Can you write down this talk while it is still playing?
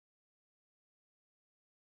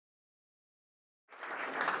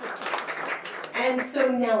And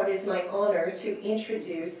so now it is my honor to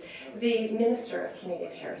introduce the Minister of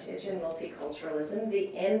Canadian Heritage and Multiculturalism,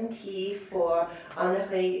 the MP for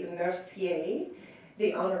Honourable Mercier,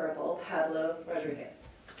 the Honourable Pablo Rodriguez.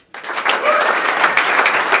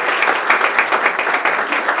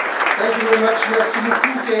 Thank you very much. Merci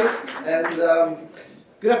beaucoup, Kate. And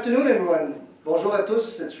good afternoon, everyone. Bonjour à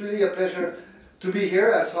tous. It's really a pleasure to be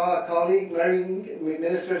here. I saw a colleague,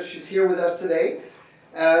 Minister, she's here with us today.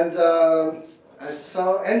 And I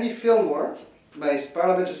saw Andy Fillmore, my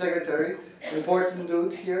parliamentary secretary, important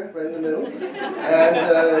dude here, right in the middle.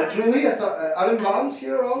 And Julie, I thought, Alan Vaughn's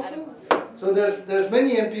here also. So there's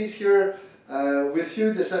many MPs here with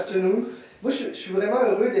you this afternoon. Moi, je suis vraiment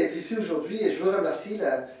heureux d'être ici aujourd'hui et je veux remercier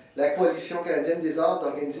la Coalition canadienne des arts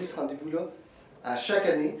d'organiser ce rendez-vous-là à chaque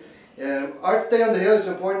année. Arts Day on the Hill is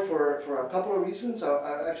important for a couple of reasons.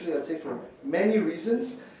 Actually, I'd say for many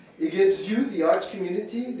reasons. It gives you, the arts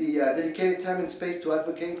community, the dedicated time and space to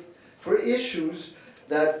advocate for issues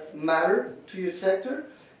that matter to your sector.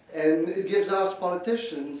 And it gives us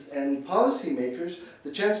politicians and policymakers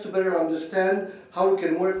the chance to better understand how we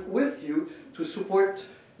can work with you to support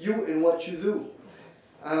you in what you do.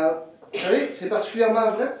 Vous savez, c'est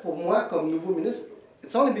particulièrement vrai pour moi comme nouveau ministre.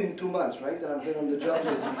 It's only been 2 months, right, that I've been on the job.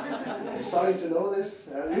 You're starting to know this.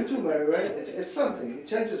 You too, Mary, right? It's something. It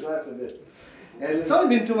changes life a bit. And it's only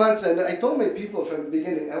been 2 months, and I told my people from the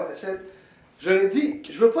beginning, I said, je leur ai dit,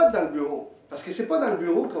 je veux pas être dans le bureau, parce que c'est pas dans le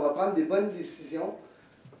bureau qu'on va prendre des bonnes décisions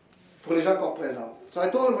pour les gens qu'on représente. So I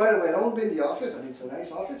told them right away, I don't want to be in the office. I mean, it's a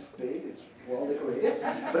nice office, it's big, it's well decorated,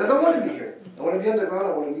 but I don't want to be here. I want to be underground.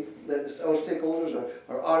 I want to meet our stakeholders,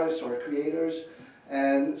 or artists, or creators.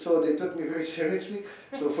 And so they took me very seriously.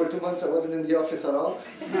 So for 2 months I wasn't in the office at all.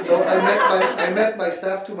 So I met my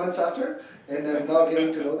staff 2 months after, and I'm now getting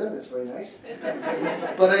to know them. It's very nice.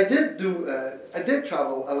 But I did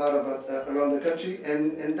travel a lot around the country,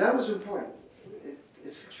 and that was important.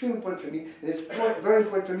 It's extremely important for me, and it's very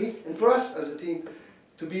important for me and for us as a team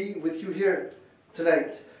to be with you here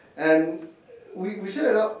tonight. And we say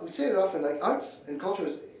it often, like arts and culture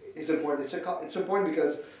is important. It's important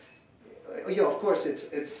because, yeah, of course, it's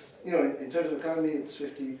you know, in terms of economy, it's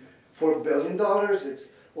 $54 billion. It's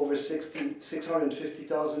over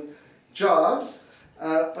 650,000 jobs,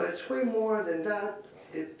 but it's way more than that.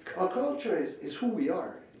 Our culture is who we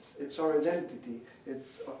are. It's our identity.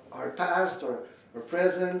 It's our past, our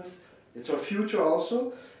present. It's our future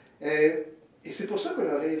also. Et c'est pour ça qu'on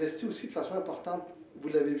a réinvesti aussi de façon importante. Vous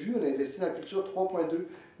l'avez vu, on a investi dans la culture 3,2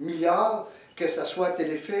 milliards, que ce soit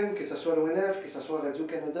Téléfilm, que ce soit l'ONF, que ce soit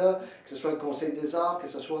Radio-Canada, que ce soit le Conseil des arts, que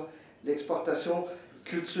ce soit l'exportation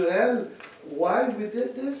culturelle. Why we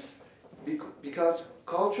did this? Because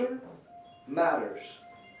culture matters.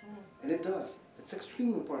 And it does. It's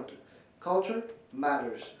extremely important. Culture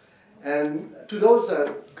matters. And to those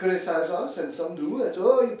that criticize us, and some do, that say,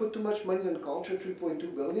 oh, you put too much money on culture,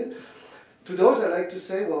 3.2 billion. To those I like to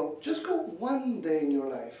say, well, just go one day in your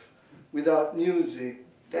life without music,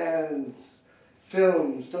 dance,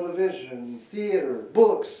 films, television, theater,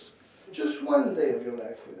 books. Just one day of your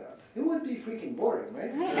life without. It would be freaking boring,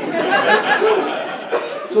 right? It's true.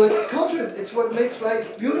 So it's culture, it's what makes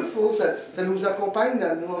life beautiful. Ça nous accompagne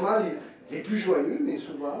dans les moments les plus joyeux, mais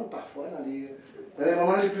souvent, parfois, dans les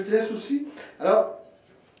moments les plus tristes aussi. Alors,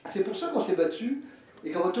 c'est pour ça qu'on s'est battu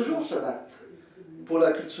et qu'on va toujours se battre pour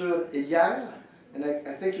la culture. Et hier, and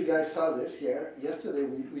I think you guys saw this here, yesterday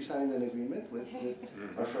we signed an agreement with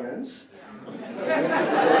our friends.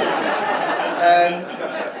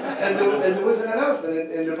 and there was an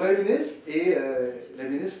announcement, and le Premier ministre et la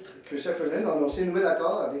ministre Chrystia Freeland ont annoncé un nouvel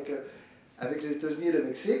accord avec les États-Unis et le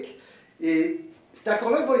Mexique. Et cet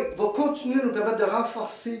accord-là va continuer à nous permettre de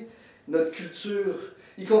renforcer notre culture,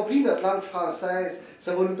 y compris notre langue française.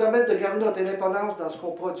 Ça va nous permettre de garder notre indépendance dans ce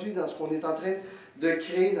qu'on produit, dans ce qu'on est en train de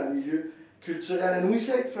créer dans le milieu culturel. And we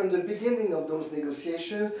said from the beginning of those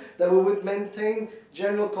negotiations that we would maintain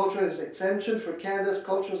general cultural exemption for Canada's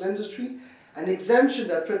cultural industry, an exemption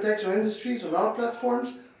that protects our industries on all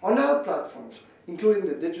platforms, including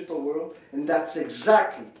the digital world, and that's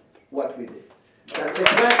exactly what we did. That's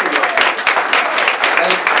exactly what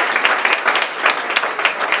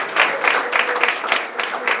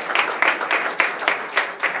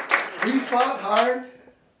we did. We fought hard.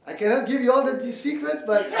 I cannot give you all the secrets,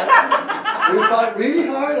 but we fought really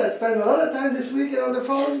hard. I spent a lot of time this weekend on the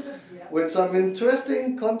phone with some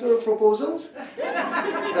interesting counter proposals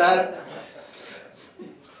that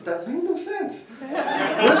make no sense. We're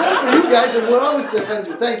there for you guys, and we'll always defend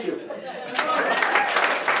you. Thank you.